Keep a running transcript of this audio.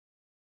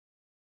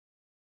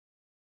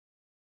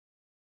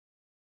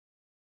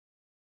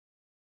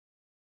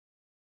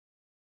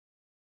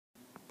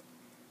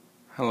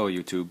Hello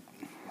YouTube.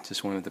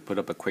 Just wanted to put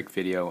up a quick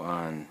video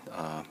on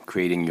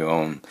creating your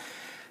own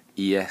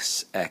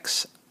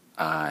ESXi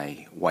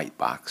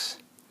whitebox.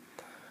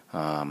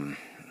 I've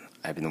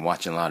been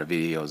watching a lot of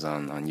videos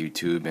on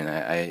YouTube, and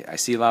I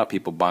see a lot of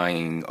people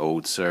buying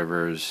old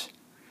servers,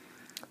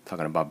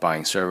 talking about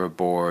buying server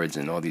boards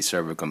and all these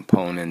server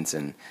components,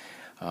 and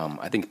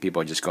I think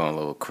people are just going a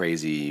little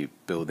crazy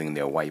building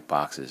their white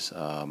boxes.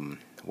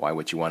 Why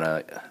would you want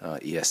a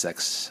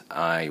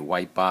ESXi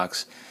white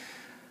box?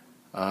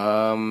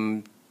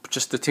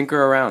 Just to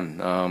tinker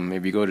around.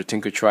 If you go to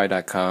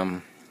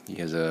tinkertry.com, he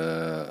has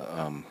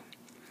a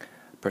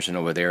person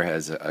over there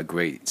has a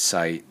great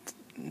site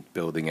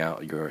building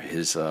out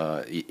his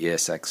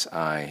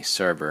ESXi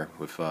server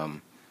with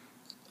a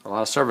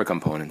lot of server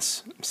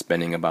components,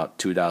 spending about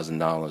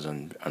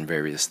 $2,000 on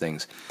various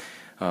things.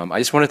 I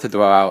just wanted to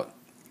throw out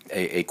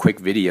a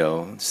quick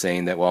video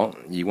saying that, well,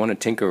 you want to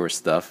tinker with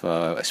stuff,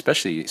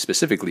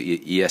 specifically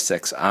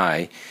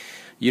ESXi.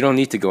 You don't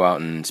need to go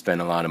out and spend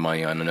a lot of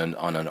money on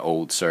an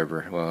old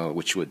server,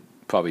 which would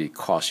probably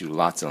cost you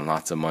lots and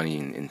lots of money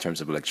in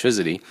terms of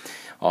electricity.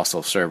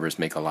 Also, servers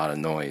make a lot of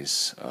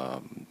noise.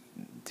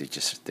 They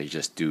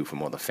just do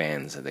from all the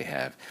fans that they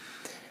have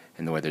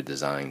and the way they're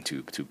designed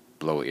to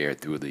blow air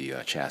through the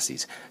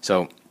chassis.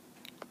 So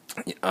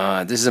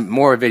this is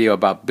more a video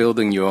about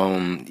building your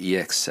own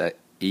ESXi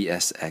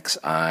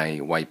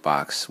white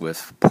box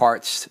with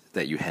parts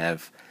that you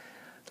have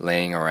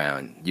laying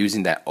around,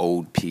 using that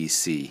old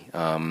PC.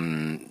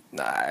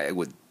 I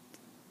would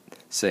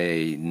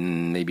say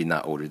maybe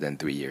not older than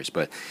 3 years,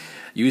 but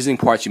using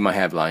parts you might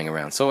have lying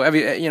around. So a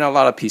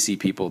lot of PC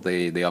people,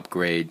 they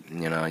upgrade.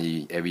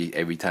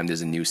 Every time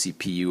there's a new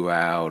CPU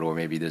out, or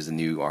maybe there's a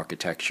new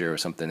architecture or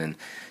something, and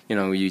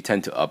you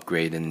tend to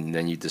upgrade, and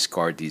then you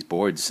discard these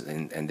boards,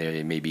 and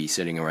they may be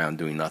sitting around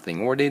doing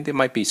nothing, or they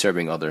might be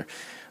serving other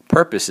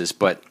purposes.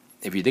 But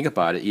if you think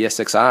about it,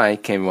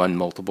 ESXi can run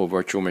multiple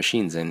virtual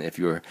machines, and if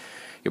your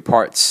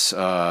parts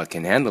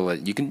can handle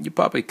it, you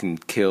probably can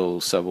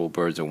kill several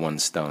birds with one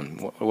stone.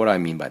 What do I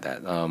mean by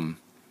that?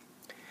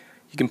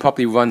 You can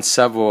probably run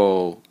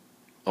several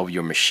of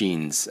your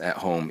machines at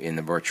home in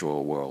the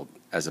virtual world,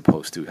 as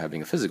opposed to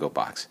having a physical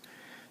box.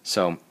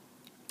 So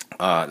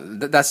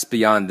that's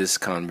beyond this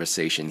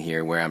conversation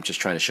here, where I'm just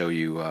trying to show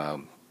you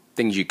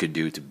things you could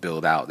do to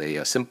build out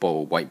a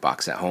simple white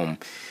box at home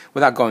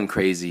without going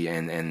crazy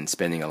and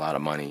spending a lot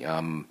of money.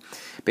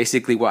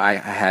 Basically, what I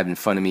have in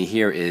front of me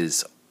here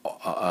is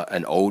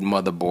an old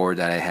motherboard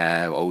that I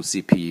have, old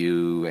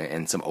CPU,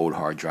 and some old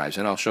hard drives,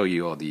 and I'll show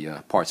you all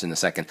the parts in a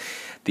second.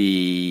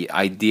 The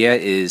idea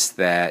is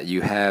that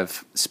you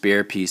have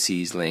spare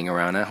PCs laying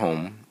around at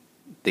home,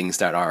 things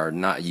that are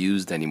not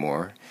used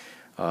anymore.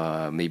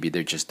 Maybe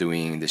they're just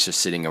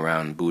sitting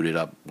around booted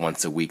up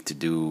once a week to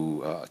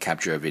do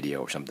capture a video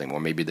or something, or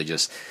maybe they're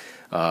just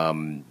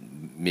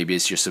maybe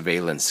it's your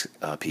surveillance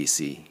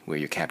PC where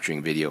you're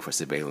capturing video for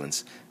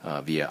surveillance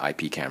via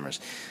IP cameras.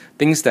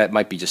 Things that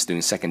might be just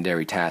doing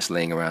secondary tasks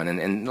laying around,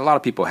 and a lot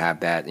of people have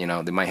that.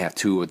 They might have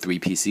 2 or 3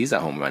 PCs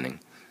at home running.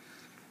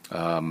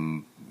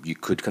 You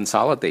could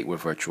consolidate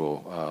with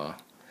virtual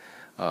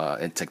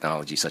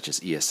technology such as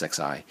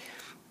ESXi.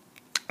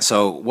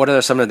 So what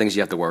are some of the things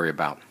you have to worry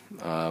about?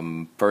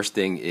 First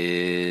thing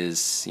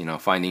is,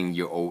 finding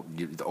the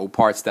old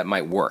parts that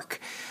might work.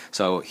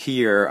 So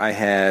here I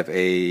have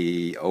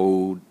a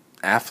old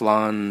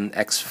Athlon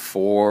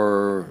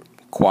X4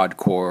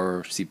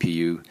 quad-core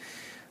CPU.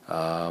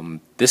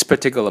 This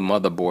particular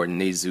motherboard,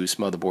 Asus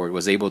motherboard,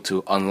 was able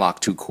to unlock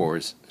 2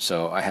 cores.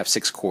 So I have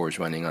 6 cores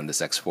running on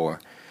this X4.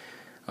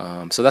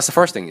 So that's the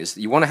first thing, is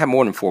you want to have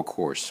more than 4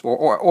 cores,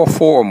 or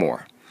 4 or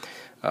more.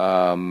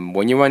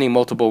 When you're running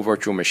multiple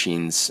virtual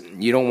machines,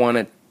 you don't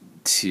want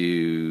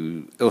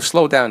it'll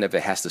slow down if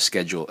it has to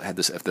schedule,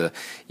 if the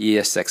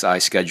ESXi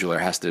scheduler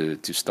has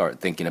to start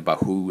thinking about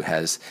who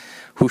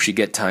should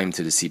get time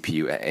to the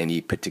CPU at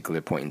any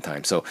particular point in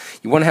time. So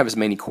you want to have as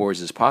many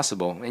cores as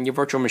possible, and your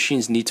virtual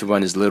machines need to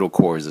run as little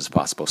cores as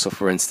possible. So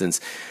for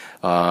instance,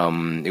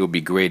 it would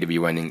be great if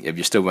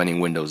you're still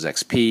running Windows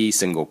XP,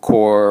 single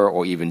core,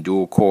 or even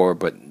dual core,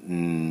 but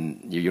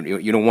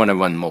you don't want to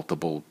run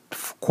multiple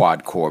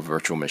quad core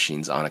virtual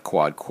machines on a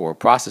quad core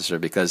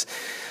processor, because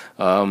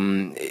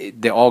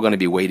they're all going to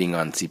be waiting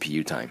on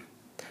CPU time.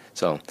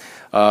 So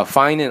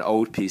find an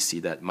old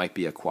PC that might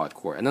be a quad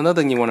core. And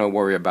another thing you want to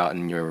worry about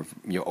in your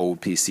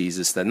old PCs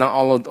is that not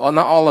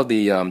all of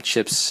the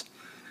chips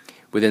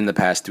within the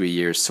past 3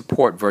 years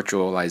support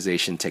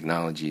virtualization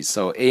technologies.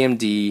 So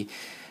AMD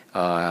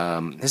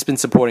has been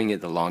supporting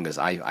it the longest,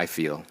 I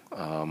feel,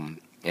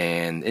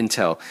 and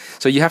Intel.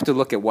 So you have to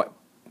look at what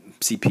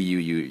CPU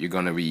you're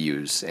going to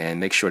reuse and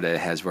make sure that it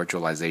has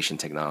virtualization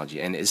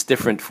technology, and it's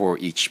different for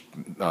each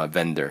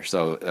vendor.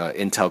 So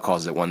Intel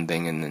calls it one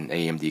thing, and then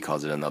AMD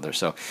calls it another.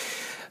 So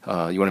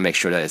you want to make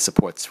sure that it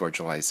supports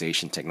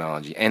virtualization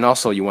technology, and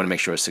also you want to make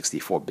sure it's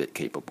 64-bit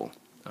capable.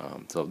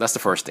 So that's the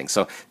first thing.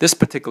 So this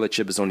particular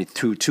chip is only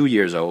two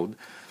years old,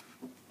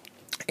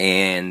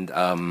 and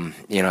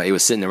it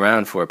was sitting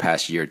around for a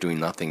past year doing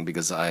nothing,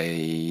 because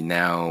I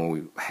now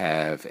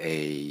have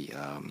a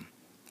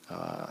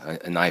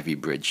an Ivy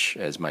Bridge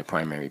as my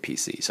primary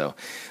PC. So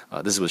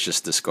this was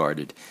just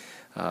discarded.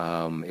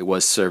 It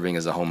was serving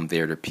as a home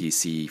theater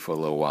PC for a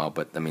little while,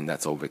 but I mean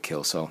that's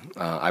overkill. So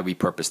I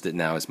repurposed it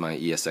now as my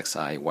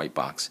ESXi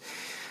whitebox.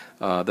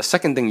 The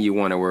second thing you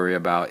want to worry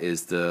about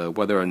is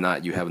whether or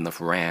not you have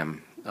enough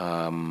RAM.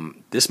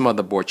 This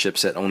motherboard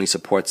chipset only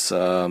supports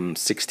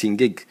 16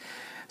 gig.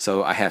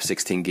 So I have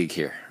 16 gig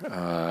here.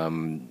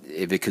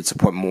 If it could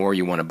support more,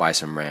 you want to buy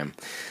some RAM.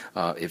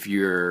 If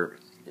you're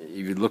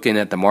looking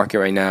at the market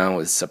right now,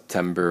 it's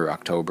September,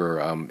 October.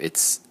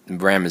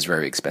 RAM is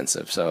very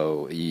expensive,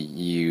 so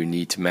you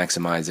need to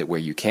maximize it where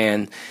you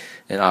can.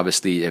 And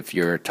obviously, if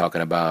you're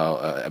talking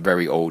about a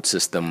very old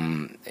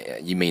system,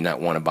 you may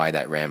not want to buy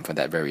that RAM for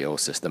that very old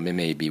system. It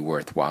may be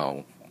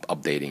worthwhile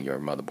updating your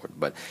motherboard,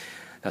 but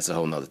that's a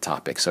whole nother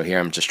topic. So here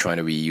I'm just trying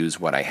to reuse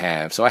what I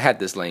have. So I had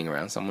this laying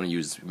around, so I'm going to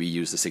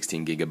reuse the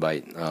 16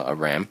 gigabyte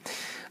of RAM.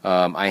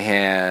 I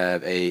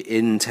have a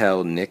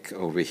Intel NIC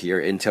over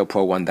here, Intel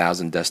Pro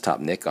 1000 desktop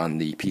NIC on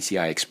the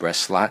PCI Express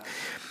slot.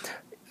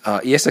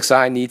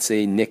 ESXi needs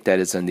a NIC that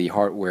is on the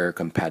hardware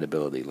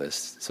compatibility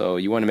list. So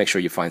you want to make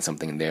sure you find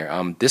something in there.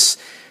 This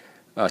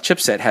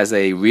chipset has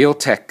a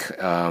Realtek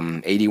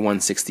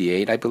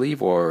 8168, I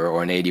believe,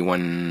 or an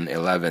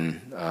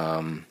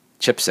 8111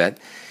 chipset.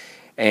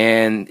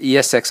 And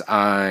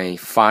ESXi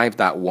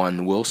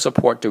 5.1 will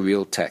support the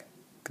Realtek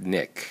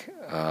NIC.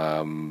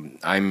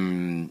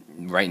 I'm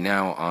right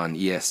now on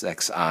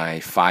ESXi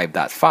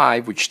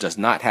 5.5, which does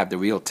not have the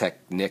Realtek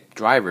NIC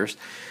drivers,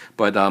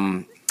 but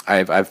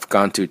I've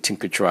gone to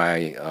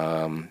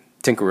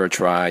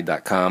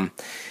tinkerertry.com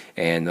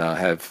and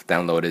have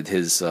downloaded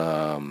his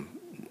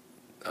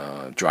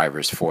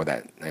drivers for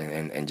that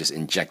and just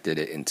injected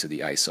it into the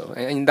ISO.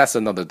 And that's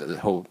the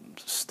whole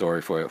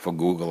story for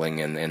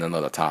Googling and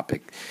another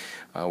topic.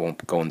 I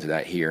won't go into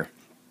that here.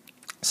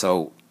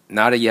 So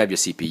now that you have your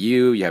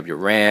CPU, you have your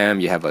RAM,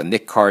 you have a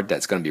NIC card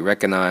that's going to be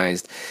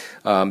recognized,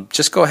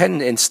 just go ahead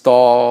and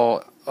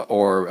install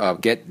or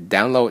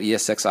download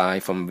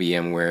ESXi from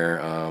VMware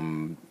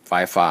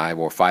 5.5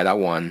 or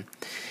 5.1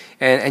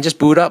 and just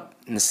boot up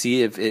and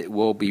see if it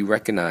will be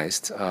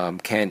recognized.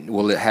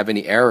 Will it have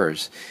any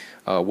errors?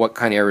 What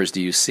kind of errors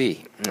do you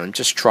see?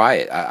 Just try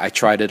it. I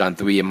tried it on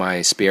 3 of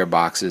my spare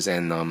boxes,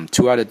 and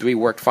 2 out of 3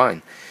 worked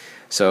fine.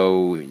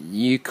 So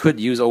you could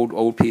use old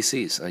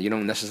PCs. You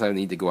don't necessarily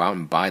need to go out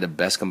and buy the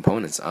best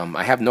components.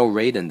 I have no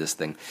RAID in this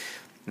thing,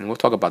 and we'll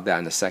talk about that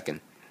in a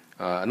second.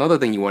 Another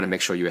thing you want to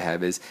make sure you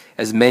have is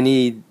as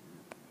many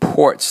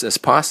ports as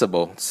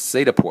possible,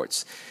 SATA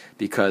ports,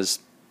 because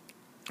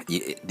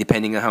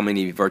depending on how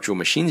many virtual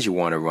machines you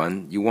want to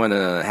run, you want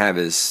to have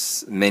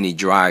as many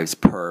drives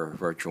per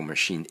virtual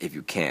machine if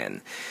you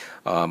can.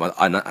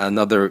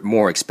 Another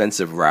more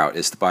expensive route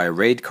is to buy a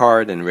RAID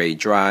card and RAID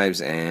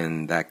drives,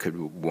 and that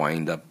could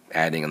wind up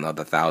adding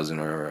another 1,000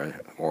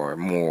 or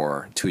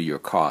more to your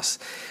costs.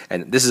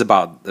 And this is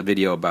about the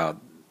video about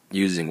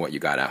using what you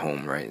got at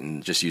home, right,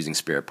 and just using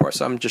spare parts.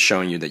 So I'm just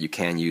showing you that you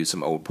can use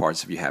some old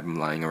parts if you have them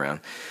lying around.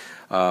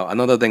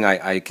 Another thing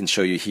I can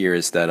show you here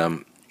is that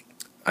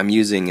I'm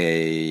using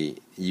a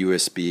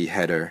USB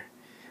header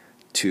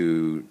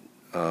to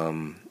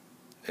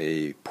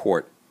a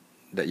port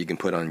that you can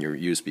put on your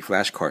USB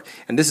flash card,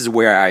 and this is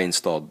where I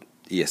installed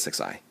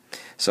ESXi.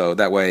 So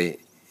that way,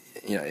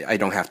 I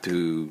don't have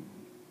to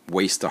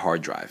waste the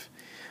hard drive.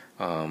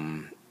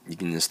 You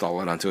can install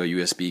it onto a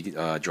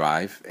USB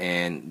drive,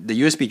 and the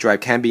USB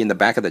drive can be in the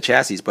back of the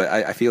chassis, but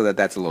I feel that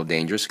that's a little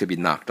dangerous. It could be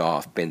knocked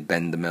off, bend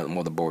the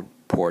motherboard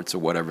ports or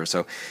whatever.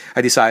 So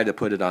I decided to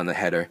put it on the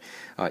header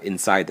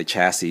inside the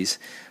chassis.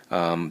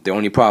 The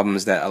only problem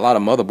is that a lot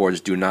of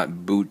motherboards do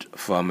not boot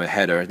from a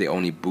header. They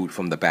only boot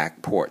from the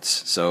back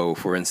ports. So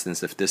for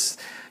instance, if this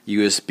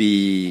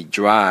USB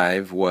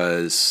drive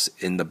was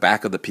in the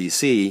back of the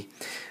PC,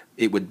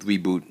 it would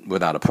reboot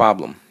without a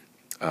problem.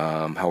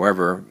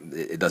 However,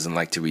 it doesn't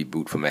like to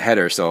reboot from a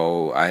header,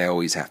 so I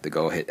always have to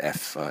go hit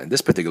F.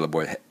 This particular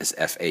board is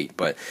F8,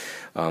 but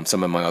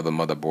some of my other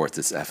motherboards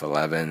it's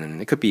F11,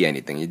 and it could be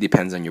anything. It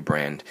depends on your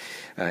brand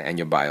and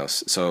your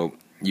BIOS. So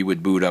you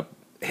would boot up,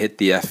 hit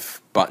the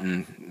F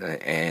button,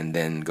 and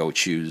then go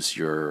choose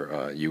your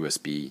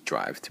USB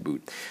drive to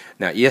boot.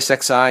 Now,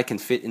 ESXi can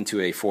fit into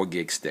a 4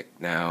 gig stick.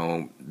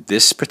 Now,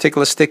 this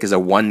particular stick is a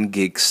 1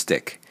 gig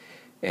stick,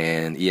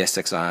 and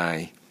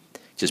ESXi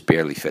just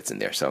barely fits in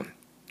there. So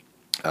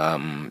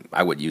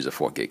I would use a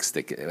 4 gig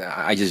stick.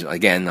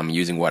 I'm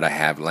using what I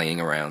have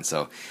laying around,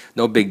 so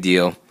no big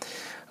deal.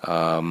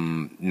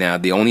 Now,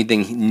 the only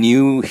thing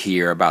new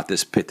here about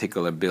this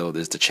particular build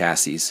is the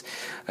chassis,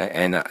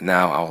 and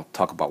now I'll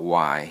talk about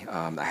why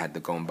I had to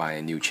go and buy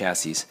a new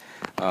chassis.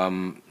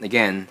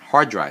 Again,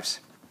 hard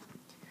drives.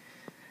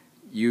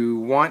 You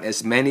want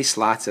as many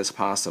slots as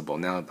possible.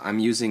 Now, I'm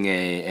using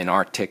an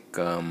Arctic.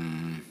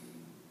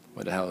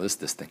 What the hell is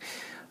this thing?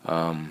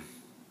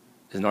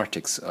 An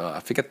Arctic's. I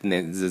forget the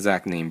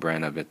exact name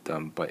brand of it,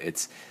 but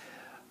it's.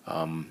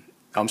 I'm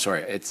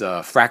sorry. It's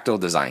Fractal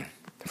Design.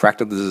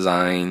 Fractal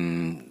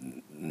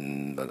Design,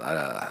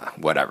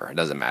 whatever, it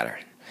doesn't matter.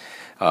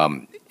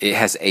 It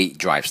has 8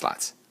 drive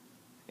slots,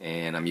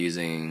 and I'm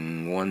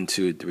using 1,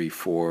 2, 3,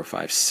 4,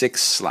 5,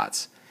 6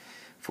 slots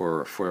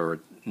for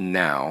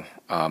now.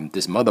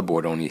 This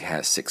motherboard only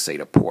has 6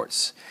 SATA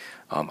ports.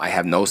 I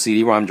have no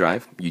CD-ROM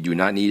drive. You do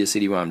not need a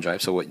CD-ROM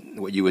drive. So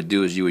what you would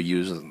do is you would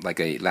use like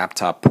a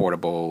laptop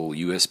portable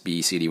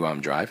USB CD-ROM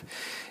drive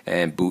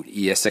and boot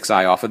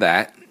ESXi off of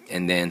that,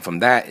 and then from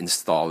that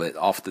install it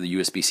off the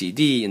USB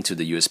CD into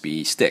the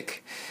USB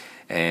stick,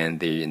 and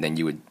then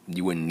you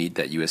wouldn't need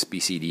that USB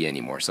CD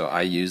anymore. So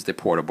I use the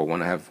portable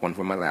one. I have one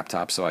for my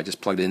laptop, so I just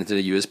plugged it into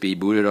the USB,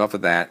 booted off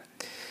of that.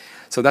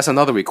 So that's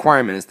another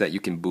requirement, is that you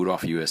can boot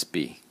off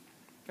USB.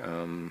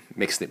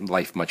 Makes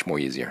life much more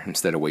easier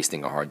instead of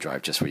wasting a hard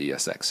drive just for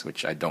ESX,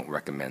 which I don't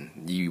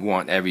recommend. You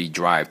want every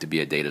drive to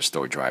be a data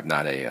store drive,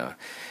 not a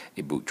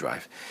boot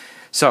drive.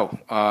 So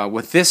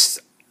with this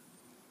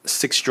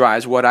 6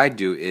 drives, what I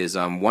do is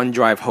one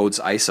drive holds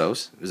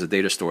ISOs. There's a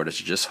data store that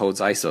just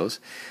holds ISOs.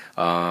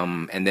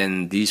 And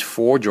then these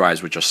 4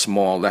 drives, which are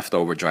small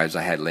leftover drives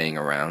I had laying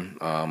around,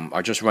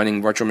 are just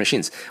running virtual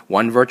machines.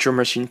 1 virtual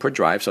machine per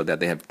drive, so that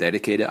they have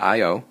dedicated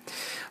I/O.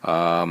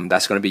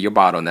 That's going to be your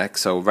bottleneck.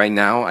 So right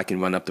now I can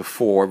run up to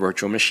 4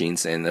 virtual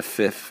machines, and the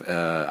 5th,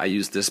 I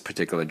use this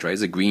particular drive.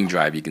 It's a green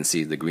drive. You can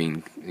see the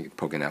green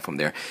poking out from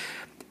there.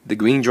 The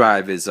green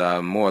drive is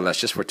more or less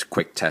just for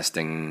quick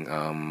testing.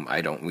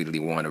 I don't really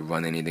want to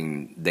run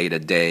anything day to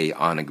day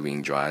on a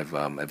green drive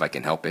if I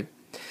can help it.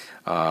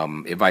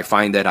 If I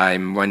find that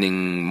I'm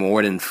running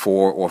more than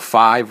 4 or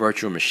 5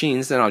 virtual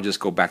machines, then I'll just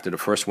go back to the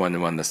first one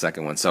and run the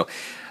second one. So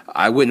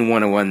I wouldn't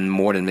want to run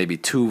more than maybe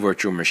 2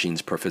 virtual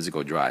machines per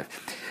physical drive.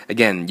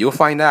 Again, you'll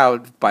find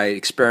out by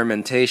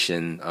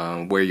experimentation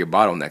where your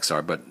bottlenecks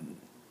are, but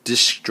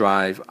disk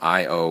drive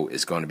I/O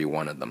is going to be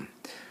one of them.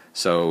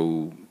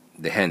 So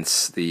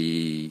hence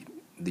the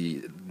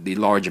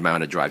large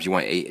amount of drives. You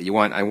want 8.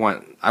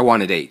 I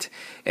wanted 8,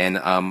 and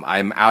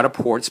I'm out of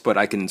ports, but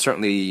I can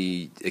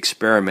certainly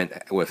experiment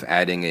with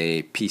adding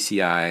a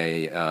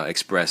PCI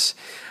Express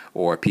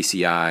or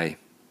PCI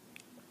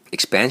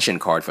expansion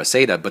card for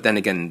SATA. But then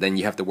again, then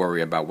you have to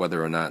worry about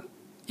whether or not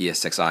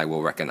ESXi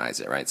will recognize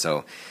it, right?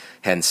 So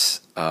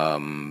hence,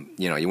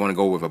 you want to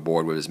go with a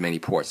board with as many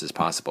ports as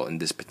possible. In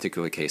this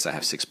particular case, I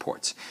have 6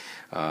 ports,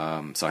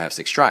 so I have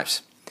 6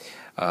 drives.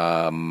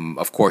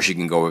 Of course, you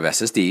can go with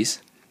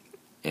SSDs,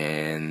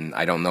 and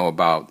I don't know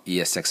about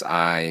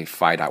ESXi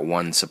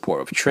 5.1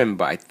 support of trim,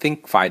 but I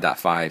think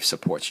 5.5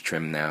 supports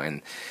trim now,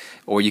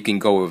 or you can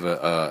go with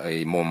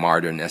a more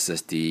modern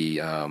SSD,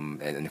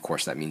 and of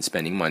course that means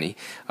spending money,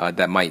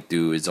 that might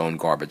do its own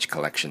garbage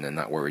collection and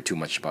not worry too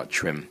much about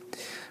trim.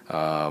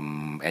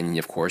 And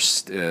of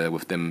course,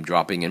 with them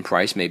dropping in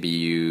price, maybe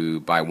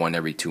you buy one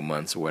every 2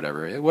 months or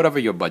whatever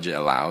your budget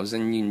allows,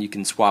 and you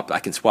can swap. I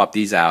can swap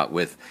these out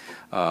with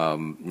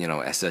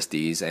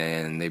SSDs,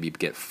 and maybe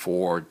get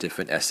 4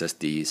 different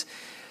SSDs,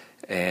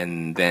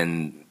 and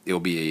then it'll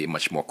be a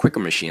much more quicker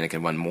machine. I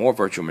can run more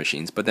virtual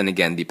machines, but then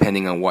again,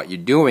 depending on what you're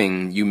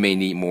doing, you may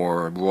need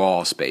more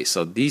raw space.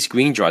 So these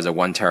green drives are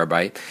 1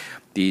 terabyte.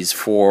 These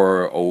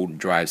 4 old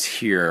drives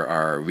here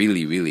are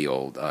really, really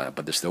old,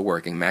 but they're still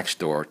working. Max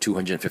store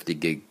 250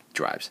 gig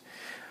drives,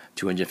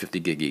 250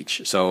 gig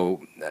each. So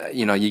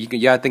you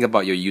gotta think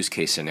about your use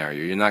case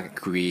scenario. You're not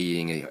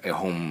creating a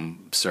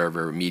home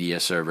server, media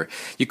server.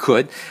 You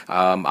could,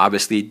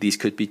 obviously, these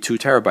could be 2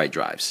 terabyte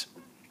drives.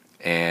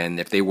 And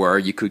if they were,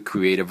 you could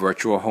create a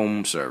virtual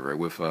home server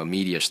with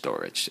media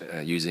storage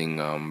using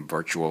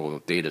virtual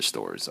data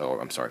stores,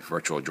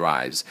 virtual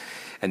drives,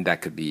 and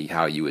that could be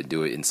how you would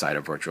do it inside a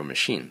virtual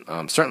machine.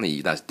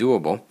 Certainly, that's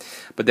doable.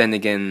 But then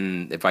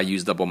again, if I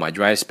use double my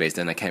drive space,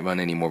 then I can't run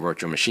any more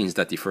virtual machines.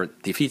 That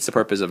defeats the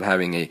purpose of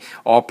having a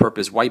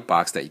all-purpose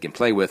whitebox that you can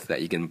play with,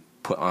 that you can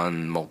put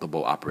on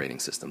multiple operating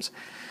systems.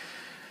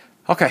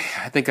 Okay,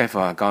 I think I've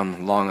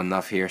gone long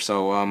enough here.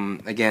 So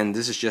again,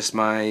 this is just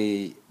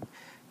my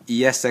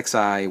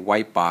ESXi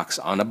white box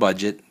on a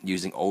budget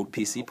using old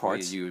PC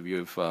parts.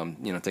 You've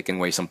taken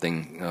away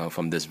something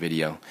from this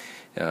video,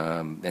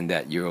 and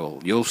that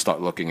you'll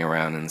start looking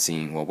around and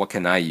seeing, well, what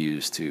can I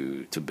use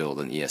to build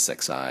an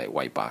ESXi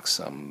white box?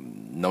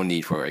 No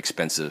need for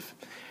expensive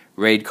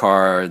RAID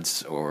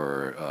cards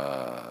or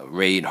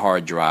RAID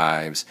hard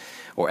drives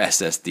or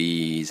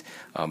SSDs.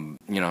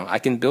 I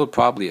can build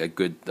probably a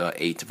good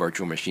 8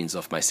 virtual machines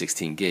off my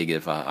 16 gig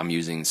if I'm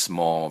using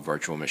small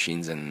virtual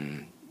machines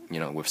and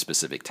with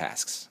specific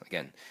tasks.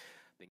 Again,